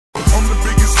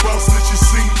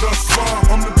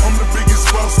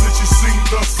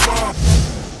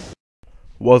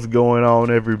What's going on,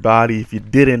 everybody? If you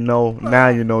didn't know, now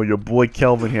you know. Your boy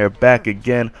Kelvin here, back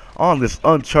again on this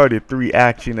Uncharted 3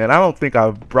 action. And I don't think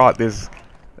I've brought this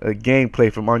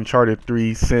gameplay from Uncharted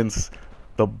 3 since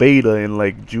the beta in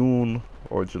like June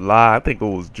or July. I think it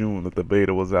was June that the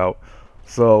beta was out.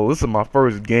 So this is my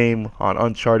first game on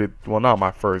Uncharted. Well, not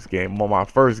my first game, but my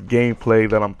first gameplay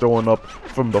that I'm throwing up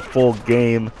from the full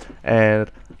game. And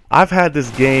I've had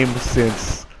this game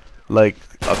since like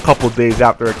a couple days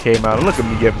after it came out. And look at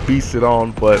me get beasted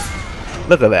on, but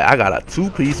look at that. I got a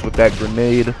two-piece with that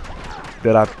grenade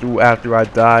that I threw after I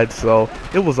died, so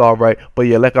it was alright. But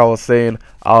yeah, like I was saying,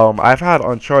 I've had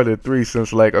Uncharted 3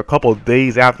 since like a couple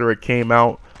days after it came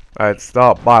out. I had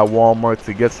stopped by Walmart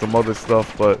to get some other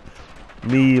stuff, but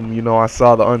I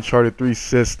saw the Uncharted 3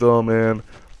 system and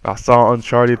I saw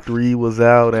Uncharted 3 was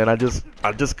out, and I just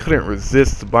couldn't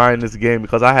resist buying this game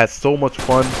because I had so much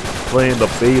fun playing the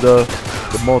beta,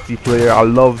 the multiplayer. I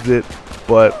loved it,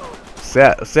 but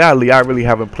sadly I really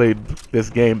haven't played this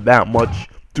game that much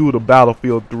due to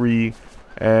Battlefield 3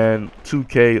 and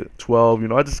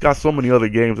 2K12. I just got so many other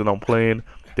games that I'm playing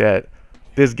that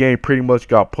this game pretty much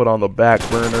got put on the back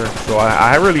burner. So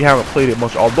I really haven't played it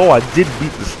much, although I did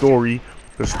beat the story.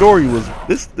 The story was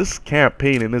this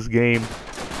campaign in this game,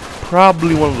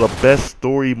 probably one of the best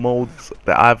story modes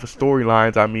that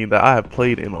storylines that I have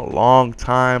played in a long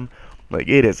time. Like,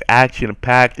 it is action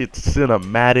packed, it's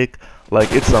cinematic,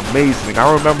 like, it's amazing.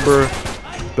 I remember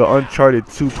the Uncharted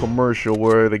 2 commercial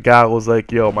where the guy was like,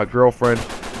 yo, my girlfriend,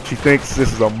 she thinks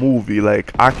this is a movie.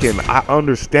 Like, I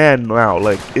understand now.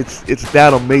 Like, it's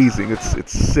that amazing.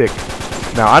 It's sick.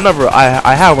 Now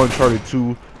I have Uncharted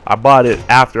 2. I bought it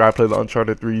after I played the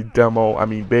Uncharted 3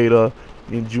 beta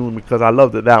in June because I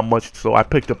loved it that much, so I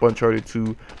picked up Uncharted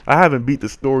 2. I haven't beat the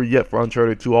story yet for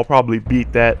Uncharted 2. I'll probably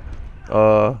beat that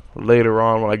later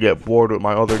on when I get bored with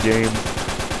my other games.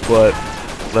 But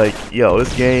like, yo,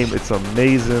 this game, it's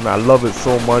amazing. I love it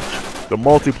so much. The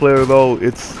multiplayer though,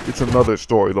 it's another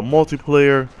story. The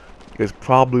multiplayer is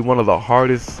probably one of the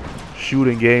hardest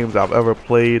shooting games I've ever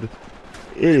played.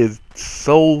 It is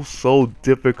so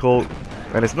difficult.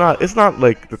 And it's not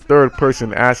like the third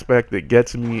person aspect that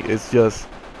gets me. It's just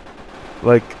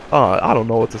like, I don't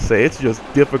know what to say. It's just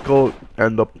difficult,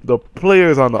 and the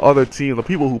players on the other team, the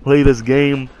people who play this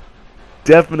game,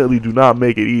 definitely do not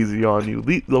make it easy on you.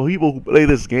 The people who play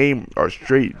this game are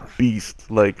straight beasts.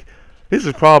 Like, this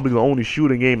is probably the only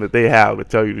shooting game that they have, to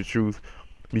tell you the truth,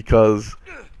 because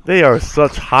they are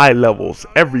such high levels.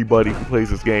 Everybody who plays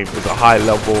this game is a high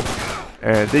level,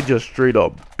 and they just straight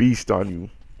up beast on you.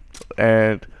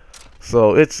 And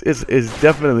so it's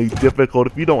definitely difficult.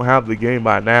 If you don't have the game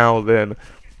by now, then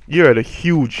you're at a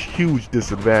huge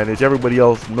disadvantage. Everybody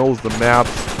else knows the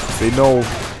maps. They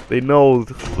know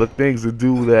the things to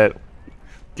do that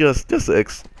just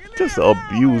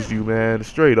abuse you, man,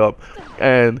 straight up.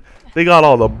 And they got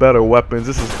all the better weapons.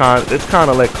 It's kind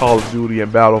of like Call of Duty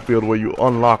and Battlefield, where you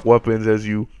unlock weapons as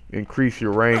you increase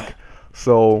your rank.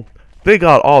 So they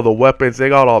got all the weapons, they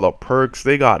got all the perks,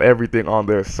 they got everything on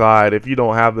their side. If you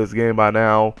don't have this game by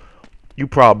now, you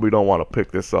probably don't want to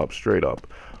pick this up, straight up.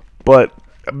 But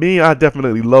me, I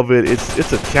definitely love it.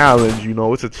 It's a challenge,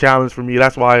 it's a challenge for me.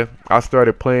 That's why I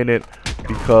started playing it,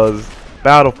 because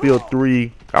Battlefield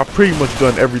 3, I've pretty much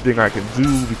done everything I can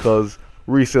do, because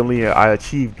recently I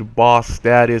achieved boss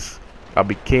status. I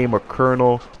became a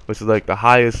colonel, which is like the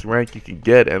highest rank you can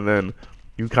get, and then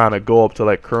you kind of go up to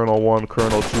like Colonel 1,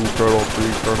 Colonel 2, Colonel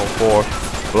 3, Colonel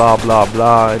 4, blah blah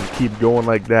blah, and keep going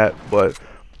like that. But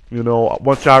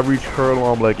once I reach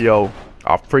Colonel, I'm like, yo,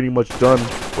 I've pretty much done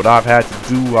what I've had to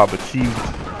do. I've achieved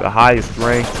the highest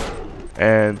rank,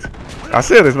 and I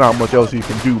said there's not much else you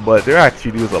can do, but there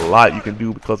actually is a lot you can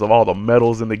do because of all the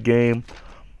medals in the game.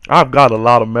 I've got a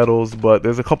lot of medals, but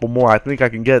there's a couple more I think I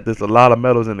can get. There's a lot of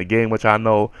medals in the game, which I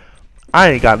know I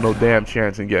ain't got no damn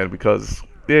chance in getting, because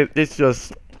it's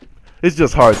just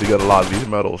hard to get a lot of these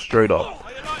medals, straight up.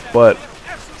 But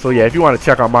so yeah, if you want to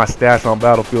check out my stats on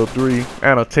Battlefield 3,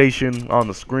 annotation on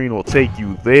the screen will take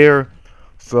you there,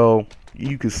 so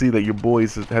you can see that your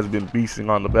boys has been beasting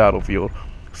on the battlefield.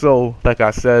 So like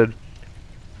I said,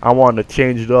 I wanted to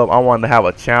change it up. I wanted to have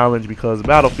a challenge, because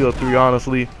Battlefield 3,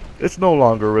 honestly, it's no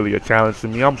longer really a challenge to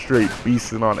me. I'm straight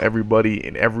beasting on everybody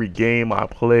in every game I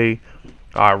play.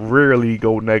 I rarely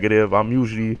go negative. I'm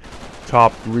usually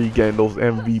top 3 getting those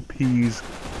MVPs.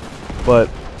 But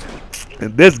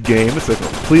in this game, it's a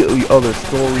completely other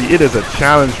story. It is a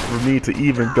challenge for me to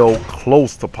even go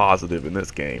close to positive in this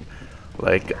game.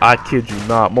 Like, I kid you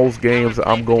not, most games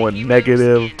I'm going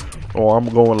negative, or I'm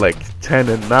going like 10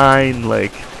 and 9.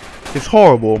 Like, it's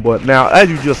horrible. But now, as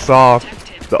you just saw,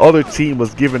 the other team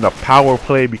was given a power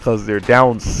play because they're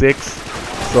down 6.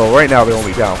 So right now they're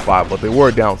only down 5, but they were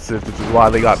down 6, which is why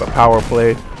they got the power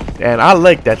play. And I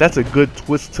like that. That's a good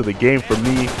twist to the game for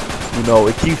me. You know,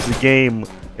 it keeps the game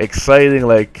exciting.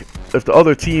 Like, if the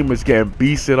other team is getting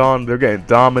beasted on, they're getting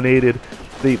dominated,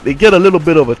 they get a little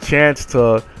bit of a chance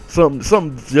to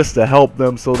something just to help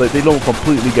them so that they don't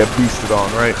completely get beasted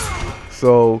on, right?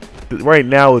 So right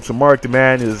now it's a marked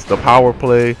man is the power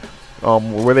play,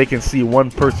 where they can see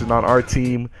one person on our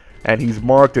team and he's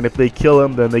marked, and if they kill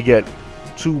him then they get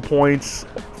 2 points,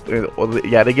 or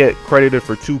yeah, they get credited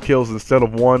for 2 kills instead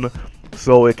of 1.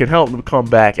 So it can help them come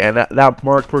back, and that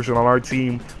marked person on our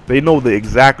team, they know the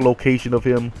exact location of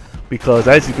him, because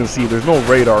as you can see there's no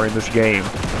radar in this game.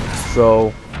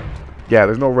 So yeah,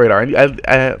 there's no radar.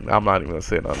 I'm not even gonna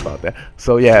say nothing about that.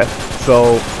 So yeah,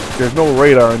 so there's no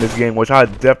radar in this game, which I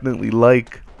definitely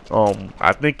like.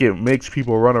 I think it makes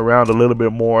people run around a little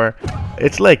bit more.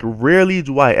 It's like, rarely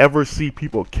do I ever see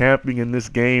people camping in this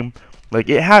game. Like,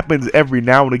 it happens every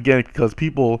now and again because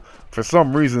people, for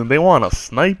some reason, they want to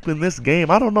snipe in this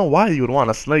game. I don't know why you would want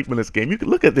to snipe in this game. You can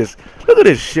look at this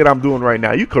shit I'm doing right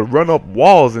now. You could run up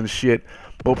walls and shit,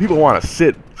 but people want to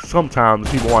sit.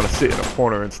 Sometimes people want to sit in a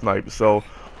corner and snipe. So,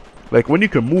 like, when you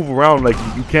can move around like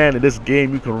you can in this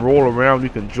game, you can roll around, you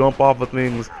can jump off of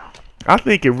things. I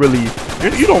think it really,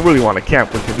 you don't really want to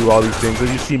camp when you can do all these things. As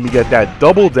you see me get that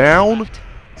double down.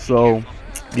 So,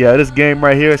 yeah, this game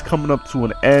right here is coming up to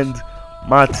an end.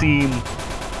 My team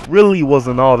really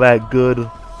wasn't all that good,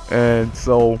 and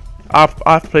so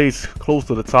I placed close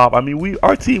to the top. I mean,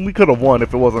 our team, we could have won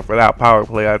if it wasn't for that power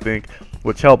play, I think,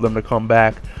 which helped them to come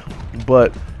back.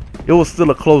 But it was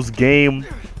still a close game.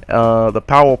 The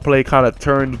power play kind of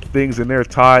turned things in their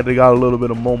tide. They got a little bit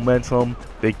of momentum.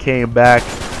 They came back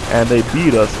and they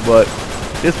beat us, but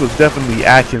this was definitely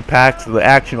action-packed. So the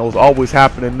action was always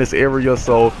happening in this area,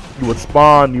 so you would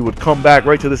spawn, you would come back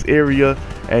right to this area,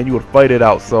 and you would fight it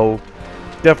out. So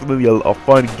definitely a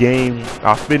fun game.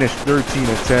 I finished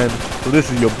 13-10. So this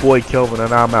is your boy Kelvin,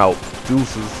 and I'm out.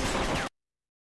 Deuces.